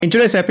In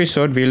today's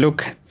episode, we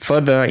look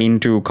further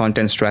into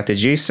content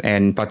strategies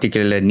and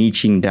particularly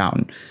niching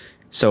down.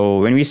 So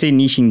when we say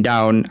niching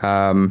down,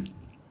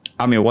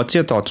 Amir, what's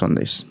your thoughts on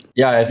this?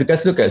 Yeah, if you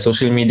guys look at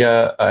social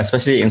media,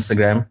 especially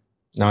Instagram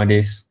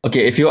nowadays,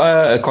 okay, if you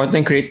are a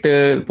content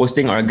creator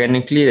posting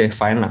organically, then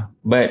fine lah.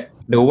 But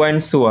the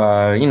ones who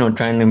are,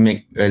 trying to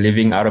make a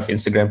living out of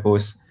Instagram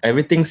posts,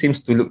 everything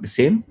seems to look the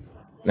same.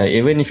 Like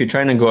even if you're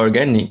trying to go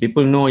organic,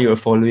 people know you're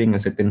following a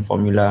certain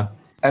formula.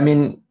 I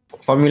mean,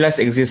 formulas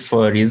exist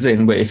for a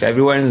reason, but if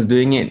everyone's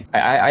doing it,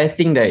 I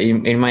think that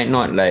it might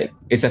not, like,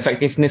 its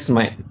effectiveness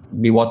might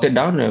be watered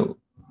down.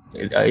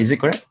 Is it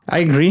correct? I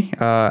agree,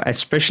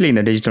 especially in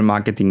the digital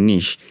marketing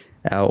niche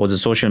or the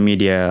social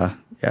media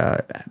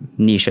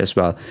niche as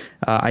well.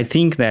 I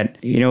think that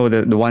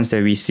the ones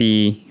that we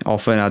see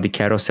often are the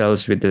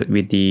carousels with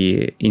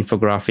the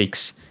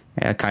infographics.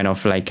 Kind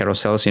of like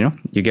carousels,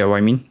 you get what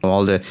I mean?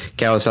 All the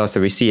carousels that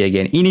we see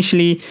again.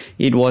 Initially,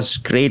 it was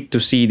great to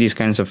see these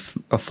kinds of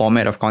a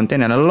format of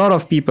content, and a lot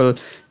of people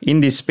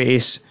in this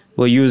space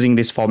were using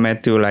this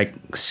format to like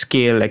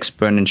scale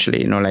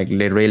exponentially. Like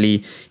they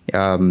really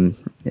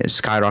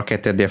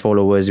skyrocketed their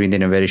followers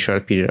within a very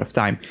short period of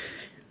time.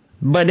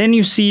 But then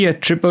you see an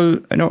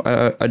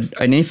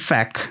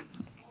effect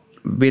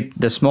with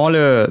the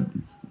smaller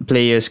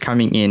players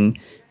coming in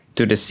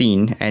to the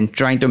scene and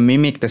trying to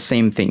mimic the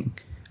same thing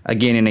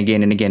again and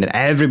again and again.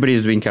 Everybody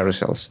is doing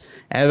carousels.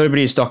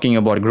 Everybody is talking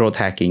about growth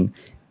hacking.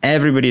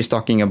 Everybody is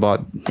talking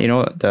about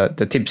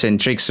the tips and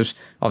tricks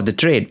of the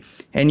trade,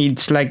 and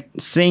it's like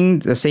saying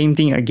the same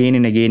thing again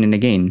and again and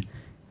again.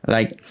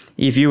 Like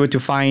if you were to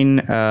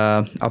find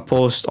a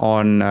post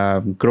on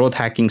growth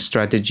hacking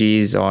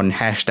strategies on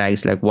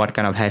hashtags, like what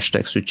kind of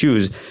hashtags to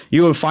choose,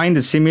 you will find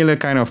the similar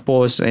kind of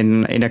posts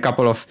in a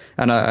couple of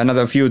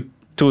another few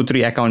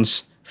 2-3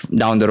 accounts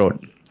down the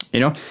road.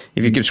 If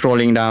you keep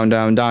scrolling down,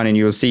 and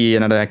you'll see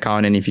another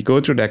account, and if you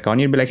go through the account,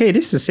 you'll be like, hey,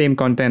 this is the same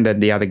content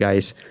that the other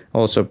guys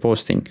also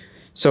posting.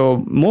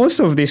 So most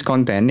of this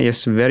content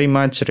is very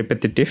much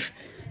repetitive,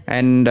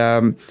 and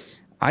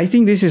I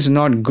think this is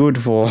not good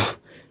for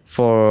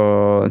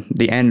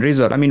the end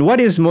result. I mean,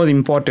 what is more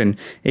important?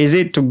 Is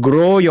it to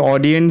grow your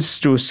audience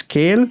to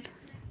scale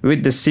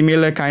with the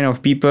similar kind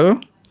of people,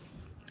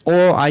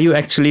 or are you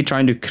actually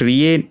trying to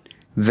create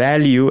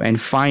value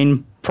and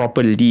find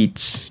proper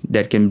leads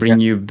that can bring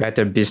you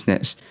better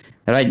business,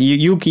 right?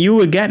 You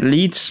will get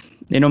leads.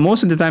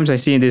 Most of the times I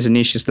see in this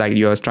niche is like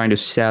you're trying to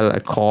sell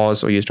a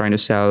course, or you're trying to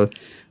sell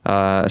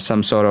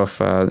some sort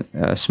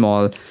of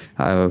small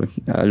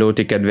low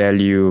ticket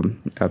value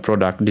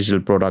product, digital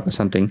product or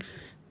something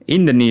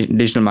in the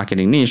digital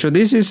marketing niche. So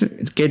this is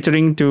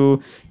catering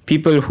to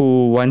people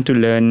who want to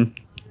learn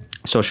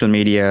social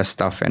media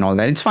stuff and all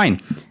that. It's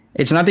fine.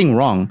 It's nothing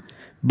wrong.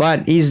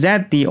 But is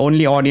that the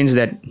only audience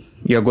that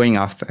you're going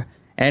after?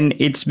 And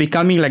it's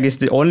becoming like it's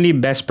the only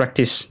best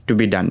practice to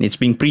be done. It's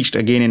being preached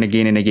again and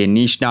again and again.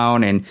 Niche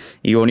down, and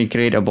you only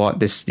create about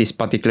this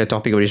particular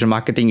topic of digital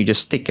marketing. You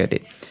just stick at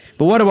it.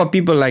 But what about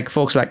people like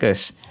folks like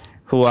us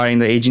who are in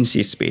the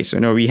agency space?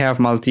 We have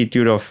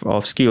multitude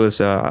of skills.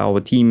 Our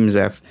teams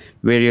have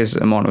various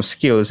amount of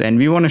skills, and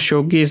we want to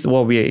showcase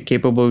what we are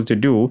capable to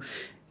do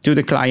to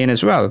the client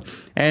as well.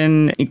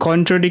 And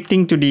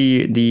contradicting to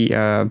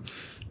the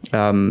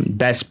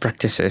best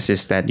practices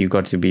is that you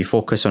got to be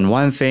focused on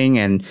one thing,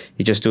 and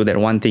you just do that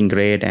one thing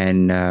great,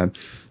 and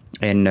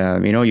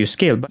you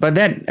scale. But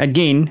that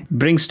again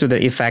brings to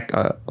the effect,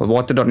 a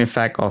watered down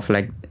effect of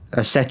like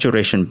a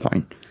saturation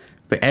point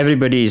where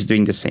everybody is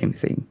doing the same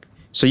thing.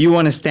 So you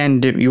want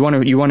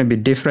to be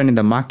different in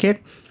the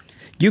market.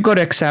 You got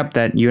to accept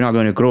that you're not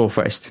going to grow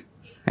first,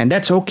 and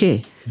that's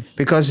okay,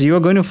 because you're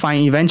going to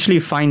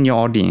eventually find your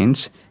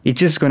audience. It's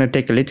just going to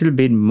take a little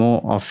bit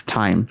more of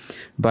time.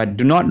 But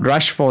do not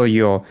rush for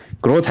your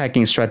growth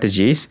hacking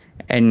strategies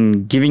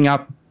and giving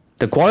up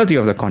the quality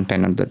of the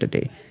content under the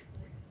day.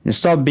 And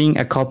stop being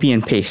a copy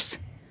and paste.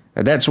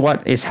 That's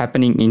what is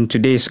happening in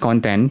today's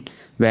content,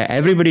 where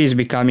everybody is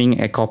becoming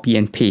a copy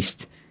and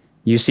paste.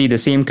 You see the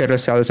same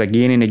carousels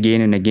again and again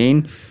and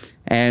again.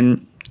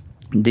 And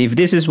if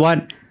this is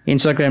what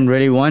Instagram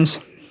really wants,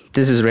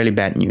 this is really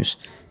bad news.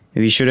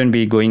 We shouldn't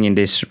be going in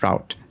this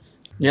route.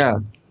 Yeah.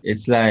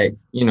 It's like,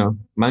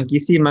 monkey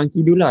see,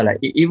 monkey do lah. Like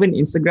even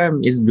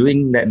Instagram is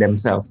doing that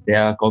themselves. They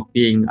are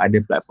copying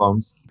other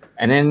platforms.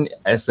 And then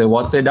as a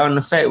watered down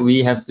effect,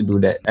 we have to do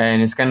that.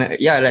 And it's kind of,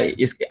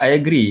 I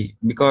agree,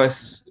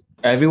 because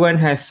everyone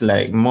has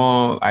like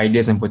more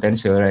ideas and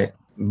potential, right?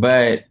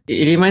 But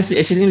it reminds me,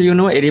 actually,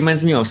 it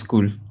reminds me of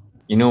school.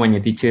 When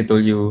your teacher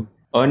told you,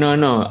 oh,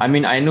 no, I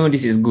mean, I know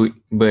this is good,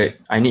 but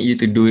I need you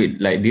to do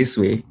it like this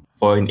way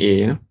for an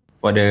A,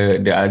 for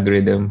the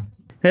algorithm.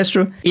 That's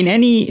true. In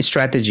any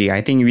strategy, I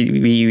think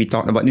we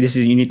talked about this,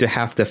 is you need to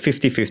have the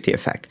 50-50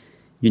 effect.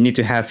 You need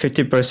to have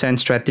 50%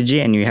 strategy,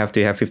 and you have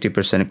to have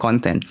 50%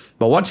 content.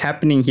 But what's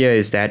happening here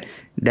is that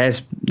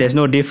there's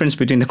no difference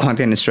between the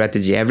content and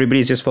strategy.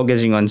 Everybody's just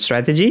focusing on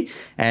strategy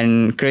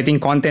and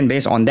creating content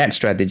based on that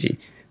strategy.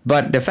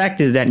 But the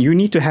fact is that you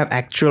need to have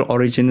actual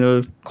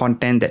original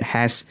content that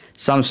has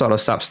some sort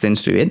of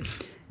substance to it.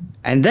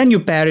 And then you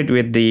pair it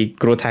with the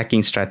growth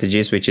hacking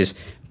strategies, which is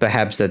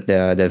perhaps that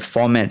the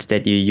formats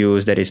that you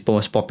use that is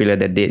most popular,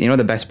 that they,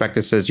 the best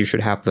practices. You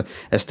should have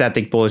a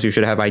static post, you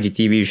should have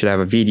IGTV, you should have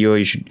a video,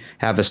 you should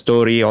have a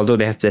story, although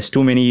there's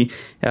too many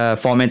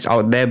formats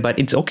out there, but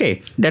it's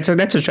okay. That's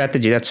a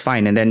strategy, that's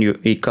fine. And then you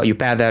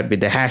pair that with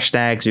the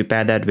hashtags, you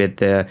pair that with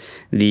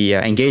the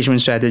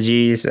engagement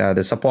strategies,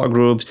 the support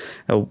groups,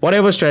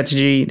 whatever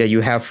strategy that you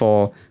have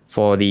for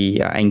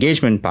the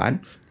engagement part,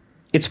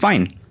 it's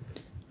fine.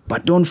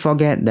 But don't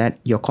forget that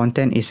your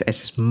content is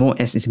as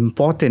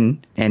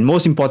important, and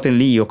most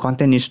importantly, your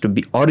content needs to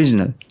be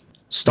original.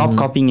 Stop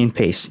copying and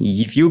paste.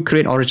 If you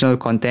create original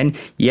content,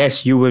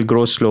 yes, you will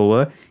grow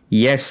slower.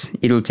 Yes,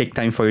 it'll take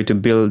time for you to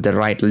build the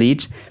right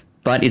leads,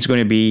 but it's going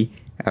to be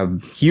a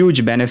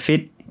huge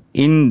benefit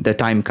in the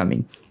time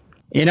coming.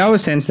 In our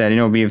sense that,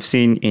 we've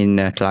seen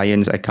in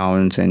clients'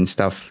 accounts and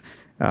stuff,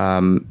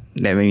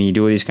 that when you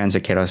do these kinds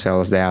of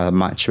carousels, there are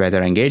much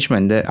better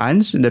engagement.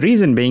 The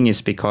reason being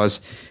is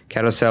because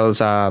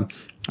carousels are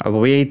a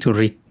way to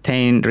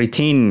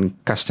retain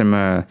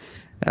customer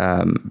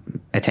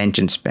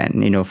attention span.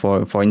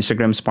 For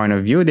Instagram's point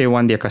of view, they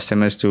want their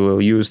customers to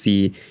use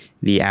the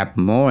app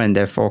more, and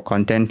therefore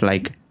content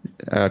like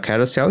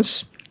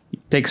carousels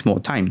takes more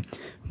time.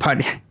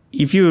 But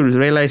if you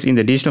realize in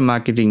the digital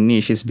marketing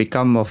niche, it's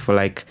become of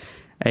like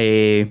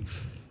a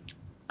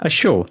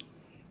show.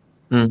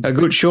 A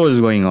good show is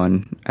going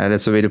on.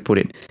 That's the way to put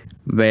it,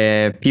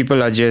 where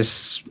people are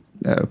just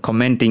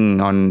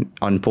commenting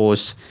on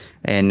posts,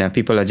 and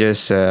people are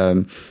just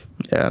trying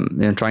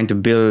to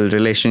build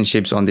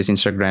relationships on this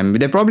Instagram.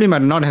 They probably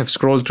might not have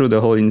scrolled through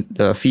the whole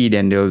feed,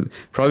 and they'll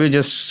probably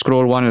just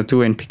scroll one or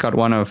two and pick out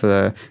one of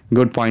the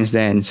good points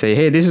there and say,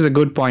 "Hey, this is a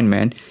good point,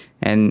 man,"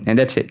 and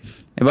that's it.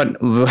 But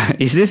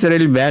is this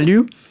really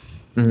value?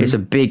 It's a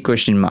big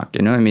question mark.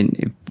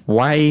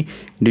 Why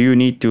do you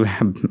need to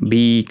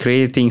be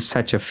creating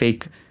such a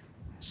fake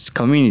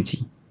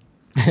community?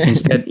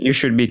 Instead, you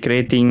should be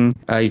creating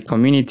a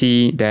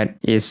community that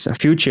is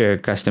future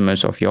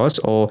customers of yours,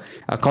 or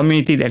a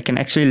community that can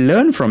actually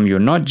learn from you,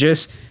 not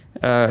just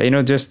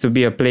just to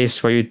be a place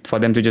for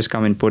them to just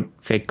come and put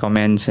fake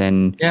comments,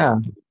 and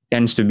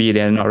tends to be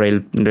they're not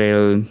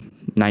real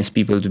nice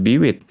people to be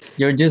with.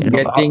 You're just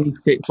getting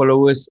fake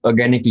followers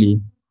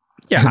organically.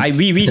 Yeah,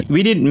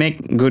 we did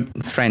make good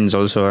friends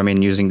also.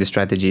 Using the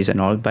strategies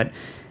and all, but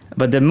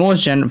the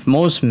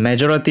most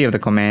majority of the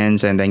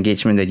comments and the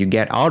engagement that you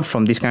get out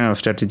from these kind of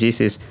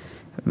strategies is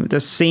the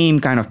same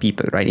kind of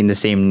people, right, in the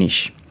same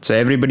niche. So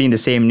everybody in the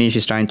same niche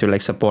is trying to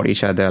support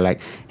each other.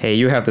 Like, hey,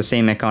 you have the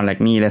same account like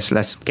me.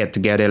 Let's get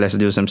together. Let's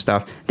do some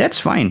stuff. That's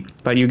fine.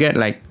 But you get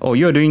oh,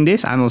 you're doing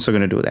this, I'm also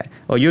going to do that.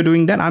 Or you're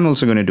doing that, I'm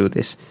also going to do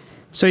this.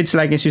 So it's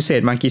like, as you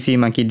said, monkey see,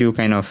 monkey do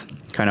kind of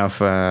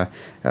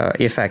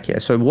effect here.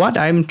 So what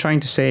I'm trying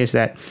to say is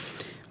that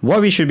what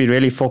we should be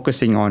really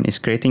focusing on is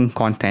creating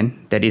content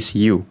that is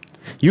you.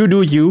 You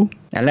do you,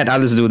 and let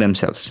others do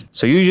themselves.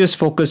 So you just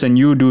focus on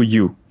you do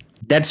you.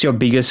 That's your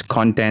biggest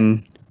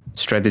content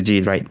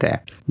strategy right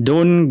there.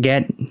 Don't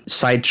get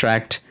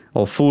sidetracked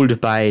or fooled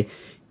by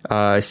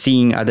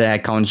seeing other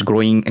accounts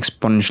growing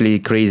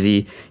exponentially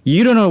crazy.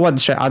 You don't know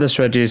what other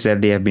strategies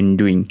that they have been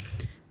doing.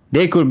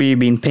 They could be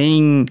been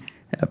paying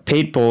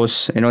paid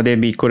posts.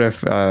 They could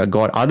have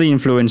got other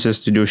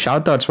influencers to do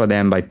shout outs for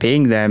them by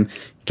paying them,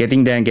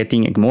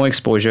 getting more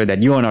exposure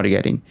that you are not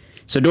getting.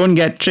 So don't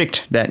get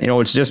tricked that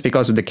it's just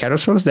because of the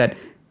carousels that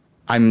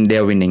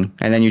they're winning,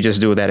 and then you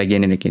just do that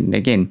again and again and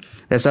again.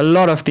 There's a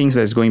lot of things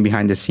that's going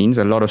behind the scenes,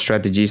 a lot of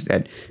strategies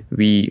that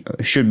we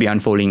should be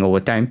unfolding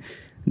over time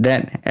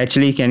that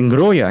actually can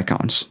grow your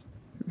accounts,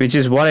 which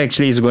is what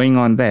actually is going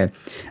on there.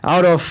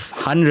 Out of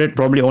 100,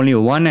 probably only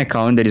one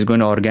account that is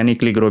going to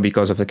organically grow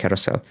because of the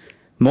carousel.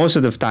 Most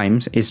of the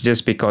times, it's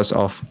just because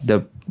of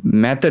the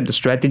method, the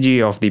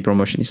strategy of the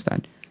promotion is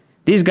done.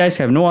 These guys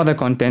have no other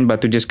content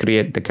but to just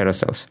create the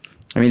carousels.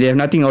 They have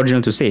nothing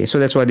original to say, so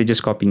that's why they're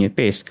just copying and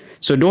paste.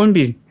 So don't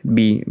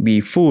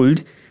be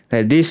fooled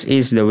that this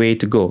is the way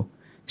to go.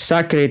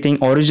 Start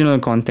creating original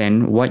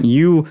content, what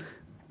you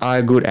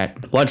are good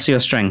at. What's your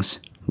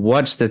strengths?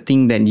 What's the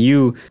thing that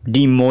you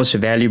deem most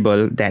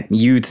valuable that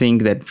you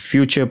think that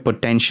future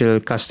potential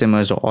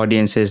customers or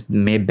audiences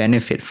may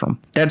benefit from?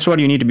 That's what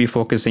you need to be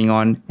focusing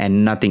on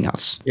and nothing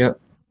else. Yeah.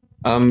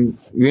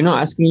 We're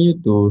not asking you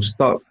to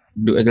stop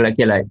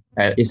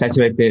it's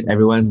saturated.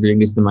 Everyone's doing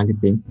digital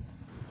marketing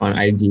on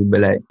IG,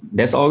 but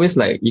there's always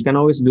you can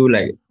always do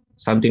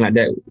something like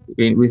that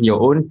with your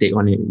own take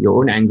on it, your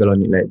own angle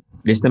on it,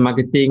 digital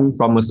marketing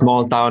from a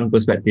small town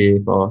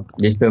perspective, or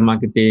digital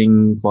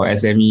marketing for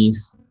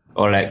SMEs,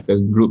 or a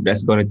group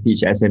that's going to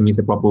teach SMEs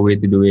the proper way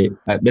to do it.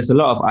 There's a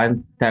lot of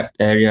untapped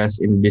areas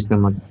in digital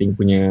marketing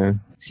punya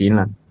scene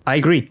lah. I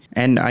agree.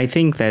 And I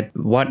think that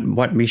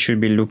what we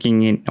should be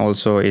looking in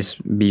also is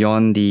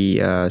beyond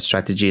the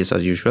strategies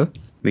as usual.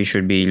 We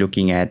should be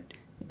looking at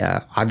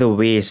other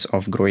ways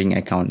of growing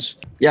accounts.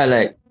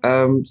 Yeah,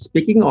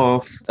 Speaking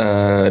of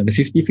the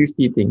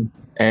 50-50 thing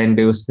and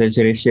the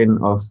saturation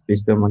of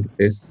digital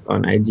marketers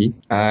on IG,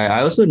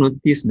 I also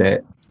noticed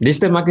that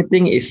digital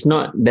marketing is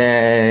not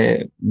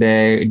the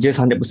just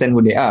 100%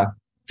 who they are.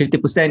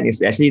 50%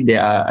 is actually they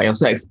are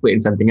also expert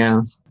in something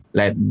else.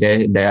 Like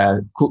they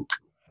are cook,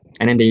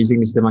 and then they're using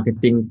digital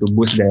marketing to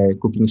boost their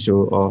cooking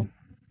show, or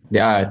they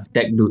are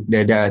they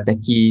are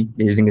techie,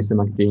 they're using digital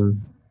marketing,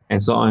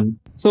 and so on.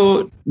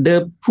 So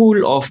the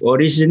pool of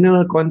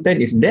original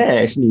content is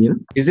there actually.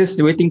 It's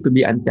just waiting to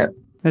be untapped.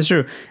 That's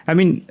true. I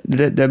mean,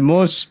 the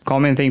most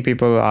common thing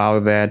people are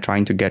out there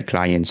trying to get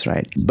clients,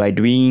 right? By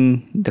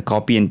doing the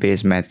copy and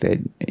paste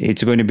method,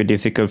 it's going to be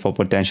difficult for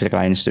potential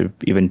clients to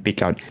even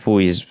pick out who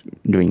is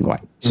doing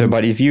what. So,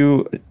 but if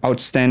you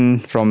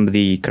outstand from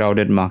the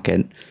crowded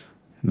market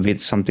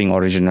with something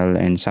original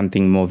and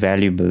something more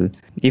valuable,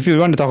 if you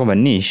want to talk about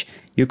niche,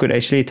 you could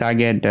actually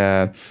target,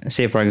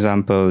 say, for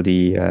example,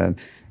 the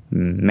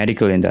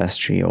medical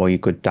industry, or you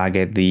could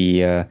target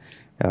the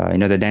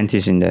the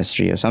dentist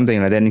industry or something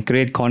like that, and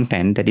create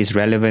content that is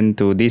relevant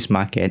to this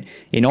market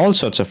in all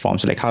sorts of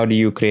forms. Like, how do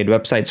you create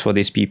websites for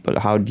these people?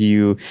 How do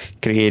you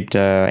create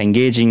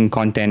engaging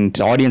content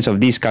the audience of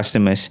these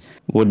customers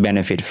would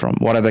benefit from?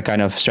 What are the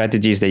kind of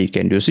strategies that you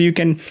can do? So you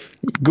can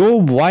go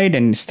wide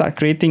and start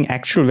creating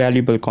actual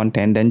valuable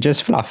content than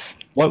just fluff.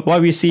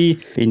 What we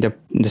see in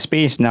the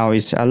space now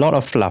is a lot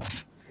of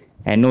fluff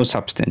and no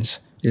substance.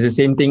 It's the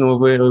same thing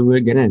over and over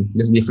again,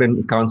 just different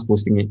accounts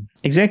posting it.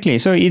 Exactly.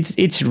 So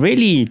it's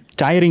really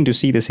tiring to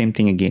see the same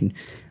thing again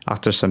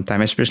after some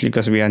time, especially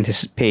because we are in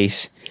this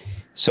pace.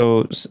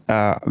 So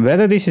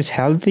whether this is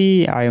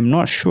healthy, I am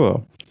not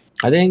sure.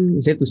 I think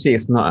it's safe to say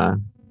it's not.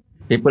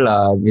 People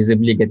are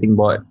visibly getting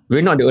bored.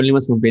 We're not the only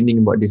ones complaining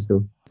about this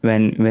though.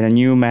 When a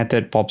new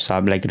method pops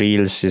up, like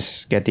Reels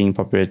is getting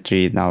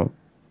popularity now,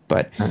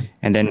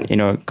 and then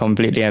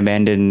completely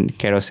abandon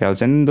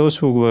carousels, and those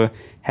who were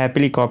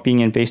happily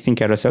copying and pasting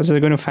carousels are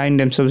going to find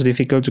themselves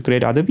difficult to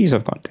create other piece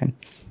of content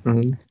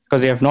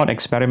because they have not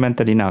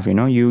experimented enough.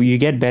 You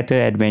get better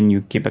at when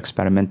you keep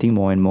experimenting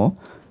more and more,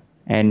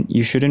 and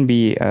you shouldn't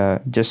be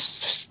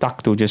just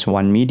stuck to just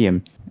one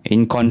medium.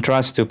 In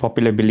contrast to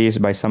popular beliefs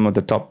by some of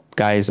the top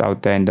guys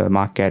out there in the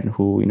market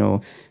who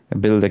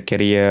build a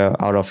career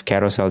out of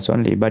carousels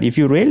only. But if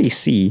you really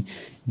see,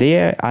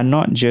 they are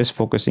not just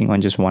focusing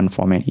on just one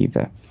format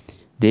either.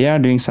 They are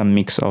doing some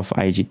mix of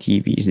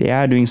IGTVs. They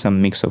are doing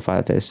some mix of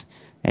others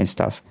and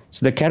stuff.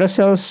 So the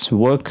carousels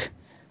work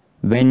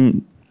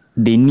when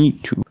they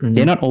need to.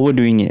 They're not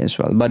overdoing it as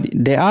well. But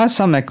there are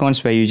some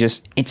accounts where it's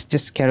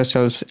just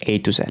carousels A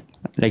to Z.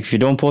 Like if you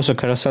don't post a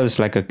carousel, it's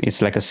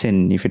like a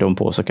sin if you don't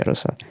post a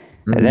carousel.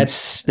 That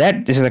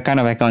is the kind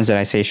of accounts that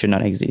I say should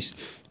not exist.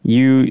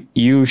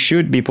 You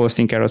should be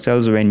posting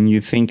carousels when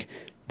you think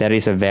there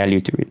is a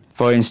value to it.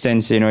 For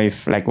instance,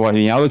 if like what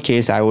in our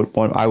case, I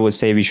would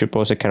say we should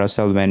post a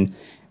carousel when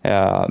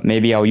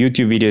maybe our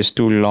YouTube video is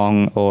too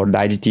long or the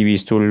IGTV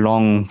is too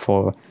long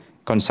for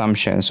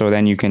consumption. So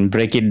then you can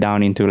break it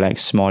down into like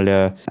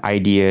smaller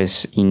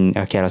ideas in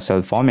a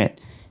carousel format.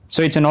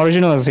 So it's an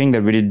original thing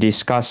that we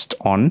discussed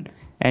on,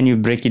 and you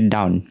break it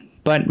down.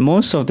 But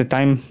most of the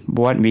time,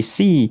 what we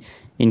see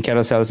in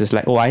carousels is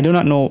like, I do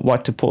not know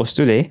what to post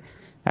today.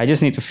 I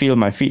just need to fill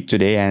my feed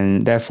today,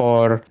 and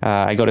therefore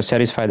I got to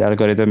satisfy the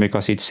algorithm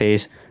because it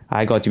says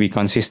I got to be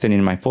consistent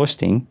in my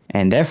posting,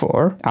 and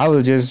therefore I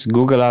will just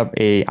Google up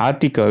a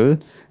article,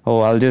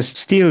 or I'll just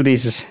steal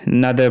this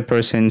another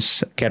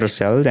person's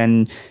carousel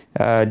and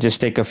just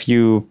take a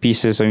few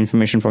pieces of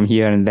information from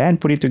here and there and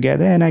put it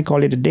together, and I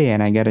call it a day,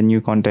 and I get a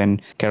new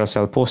content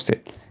carousel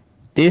posted.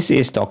 This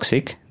is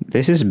toxic.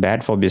 This is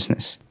bad for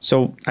business.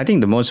 So I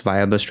think the most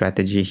viable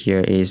strategy here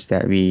is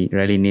that we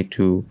really need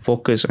to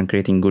focus on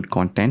creating good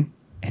content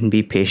and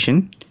be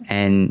patient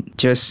and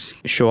just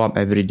show up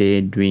every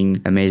day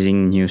doing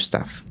amazing new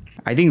stuff.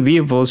 I think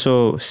we've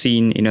also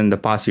seen, in the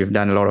past, we've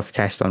done a lot of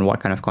tests on what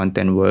kind of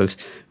content works.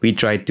 We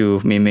try to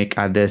mimic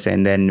others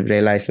and then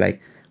realize like,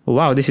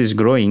 wow, this is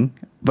growing.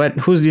 But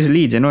who's these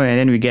leads? And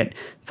then we get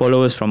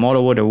followers from all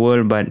over the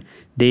world, but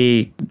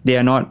they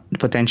are not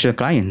potential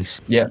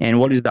clients. Yeah. And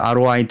what is the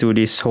ROI to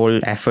this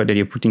whole effort that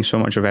you're putting so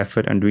much of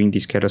effort on doing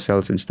these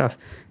carousels and stuff?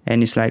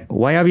 And it's like,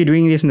 why are we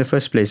doing this in the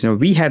first place?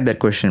 We had that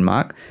question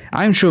mark.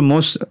 I'm sure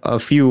most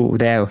of you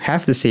there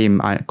have the same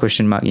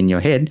question mark in your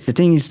head. The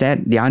thing is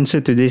that the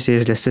answer to this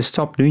is, let's just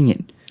stop doing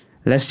it.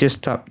 Let's just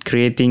stop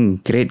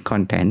creating great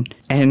content,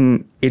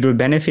 and it will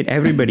benefit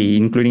everybody,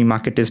 including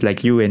marketers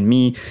like you and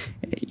me.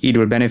 It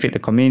will benefit the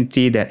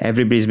community that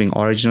everybody's being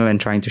original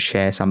and trying to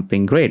share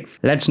something great.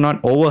 Let's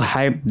not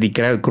overhype the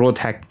growth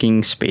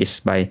hacking space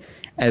by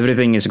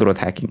everything is growth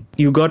hacking.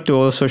 You got to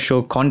also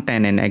show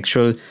content and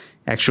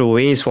actual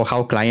ways for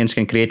how clients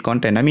can create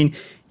content. I mean,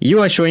 you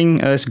are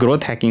showing us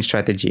growth hacking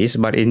strategies,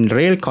 but in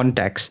real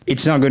context,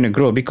 it's not going to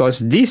grow because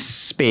this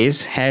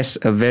space has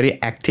a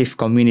very active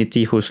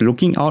community who's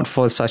looking out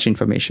for such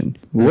information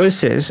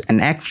versus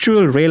an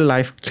actual real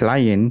life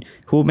client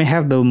who may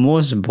have the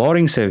most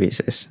boring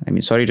services. I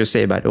mean, sorry to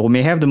say, but who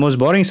may have the most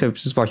boring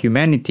services for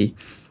humanity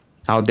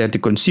out there to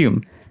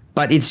consume.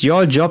 but it's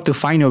your job to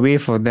find a way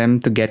for them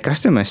to get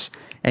customers.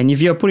 And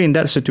if you're put in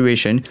that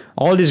situation,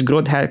 all these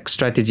growth hack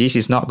strategies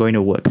is not going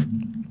to work.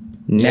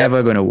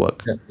 Never going to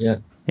work.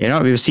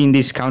 We've seen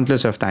this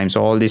countless of times.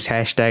 All these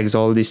hashtags,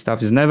 all this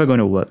stuff is never going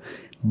to work.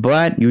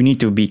 But you need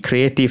to be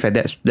creative, and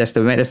that's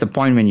the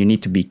point when you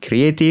need to be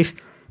creative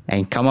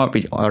and come up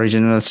with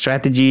original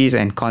strategies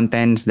and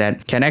contents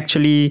that can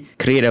actually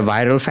create a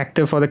viral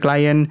factor for the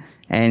client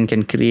and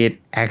can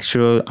create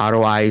actual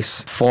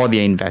ROIs for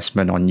their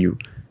investment on you.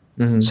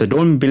 So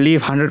don't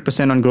believe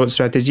 100% on growth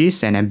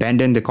strategies and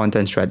abandon the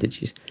content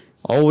strategies.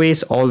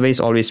 Always,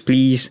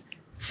 please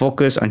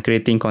focus on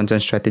creating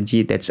content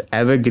strategy that's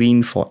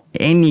evergreen for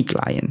any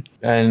client.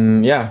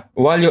 And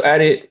while you're at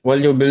it, while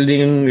you're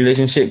building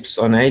relationships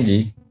on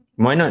IG,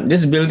 why not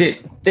just build it?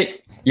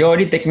 You're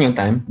already taking your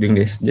time doing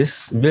this.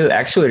 Just build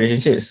actual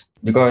relationships,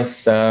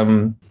 because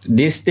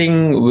this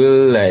thing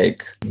will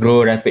like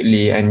grow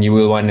rapidly and you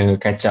will want to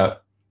catch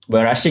up.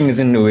 But rushing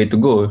isn't the way to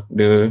go.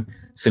 The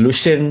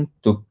solution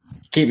to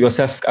keep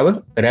yourself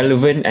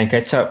relevant and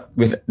catch up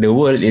with the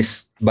world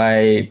is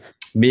by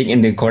being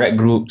in the correct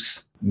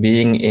groups,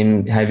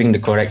 having the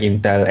correct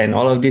intel, and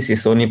all of this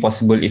is only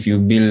possible if you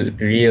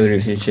build real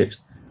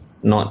relationships,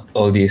 not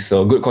all this.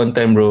 So good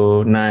content,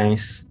 bro,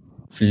 nice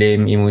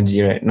flame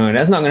emoji, right? No,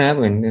 that's not gonna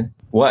happen.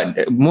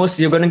 What most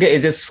you're gonna get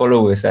is just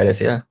followers.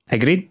 That's it.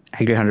 Agreed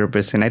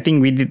 100%. I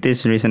think we did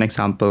this recent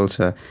examples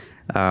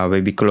where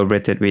we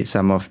collaborated with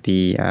some of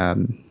the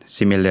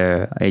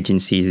similar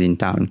agencies in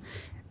town.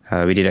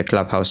 We did a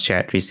Clubhouse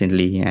chat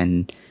recently,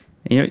 and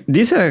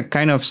these are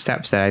kind of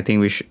steps that I think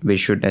we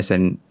should as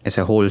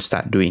a whole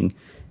start doing.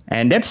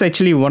 And that's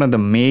actually one of the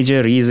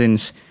major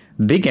reasons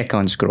big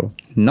accounts grow,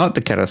 not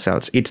the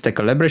carousels. It's the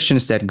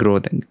collaborations that grow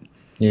them.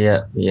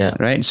 Yeah.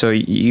 Right. So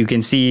you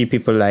can see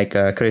people like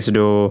Chris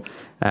Do,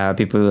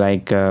 people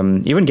like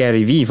even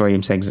Gary Vee, for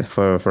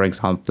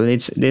example.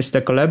 There's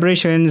the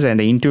collaborations and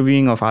the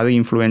interviewing of other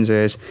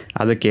influencers,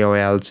 other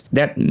KOLs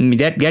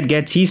that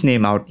gets his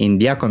name out in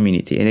their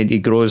community, and it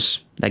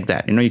grows like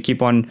that. You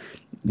keep on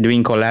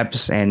doing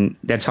collabs, and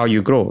that's how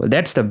you grow.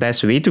 That's the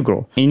best way to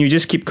grow. And you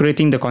just keep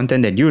creating the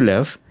content that you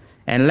love,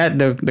 and let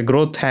the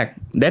growth hack.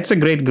 That's a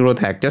great growth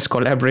hack. Just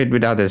collaborate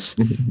with others.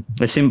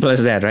 As simple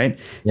as that, right?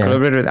 Yeah.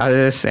 Collaborate with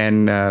others,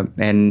 and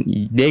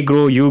they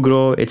grow, you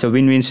grow. It's a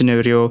win-win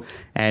scenario.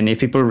 And if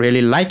people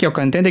really like your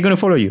content, they're going to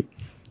follow you.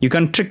 You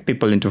can't trick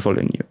people into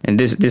following you. And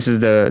this is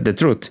the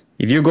truth.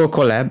 If you go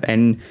collab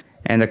and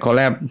the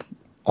collab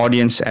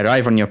audience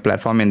arrive on your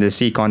platform and they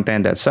see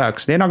content that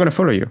sucks, they're not going to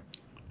follow you.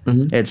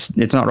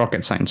 It's not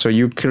rocket science. So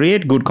you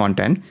create good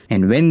content,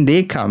 and when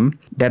they come,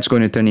 that's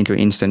going to turn into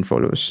instant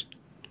follows.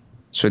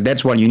 So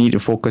that's what you need to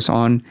focus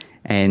on,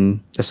 and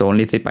that's the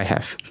only tip I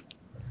have.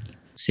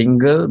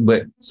 Single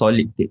but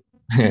solid tip.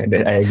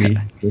 That I agree.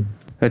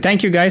 So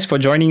thank you guys for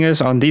joining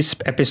us on this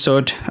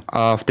episode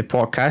of the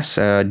podcast.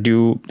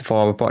 For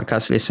our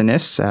podcast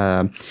listeners,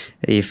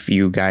 if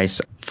you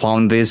guys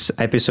found this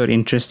episode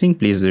interesting,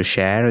 please do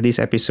share this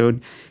episode.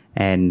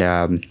 And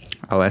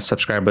our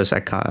subscribers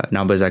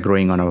numbers are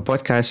growing on our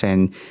podcast,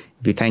 and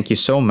we thank you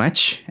so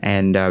much.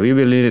 And we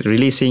will be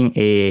releasing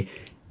a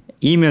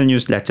email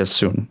newsletter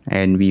soon,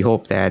 and we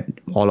hope that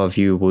all of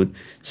you would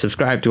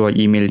subscribe to our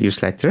email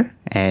newsletter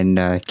and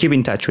keep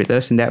in touch with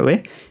us in that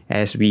way,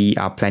 as we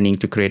are planning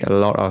to create a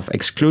lot of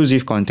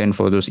exclusive content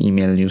for those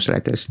email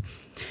newsletters.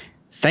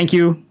 Thank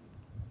you,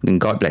 and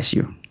God bless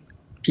you.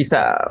 Peace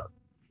out.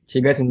 See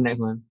you guys in the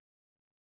next one.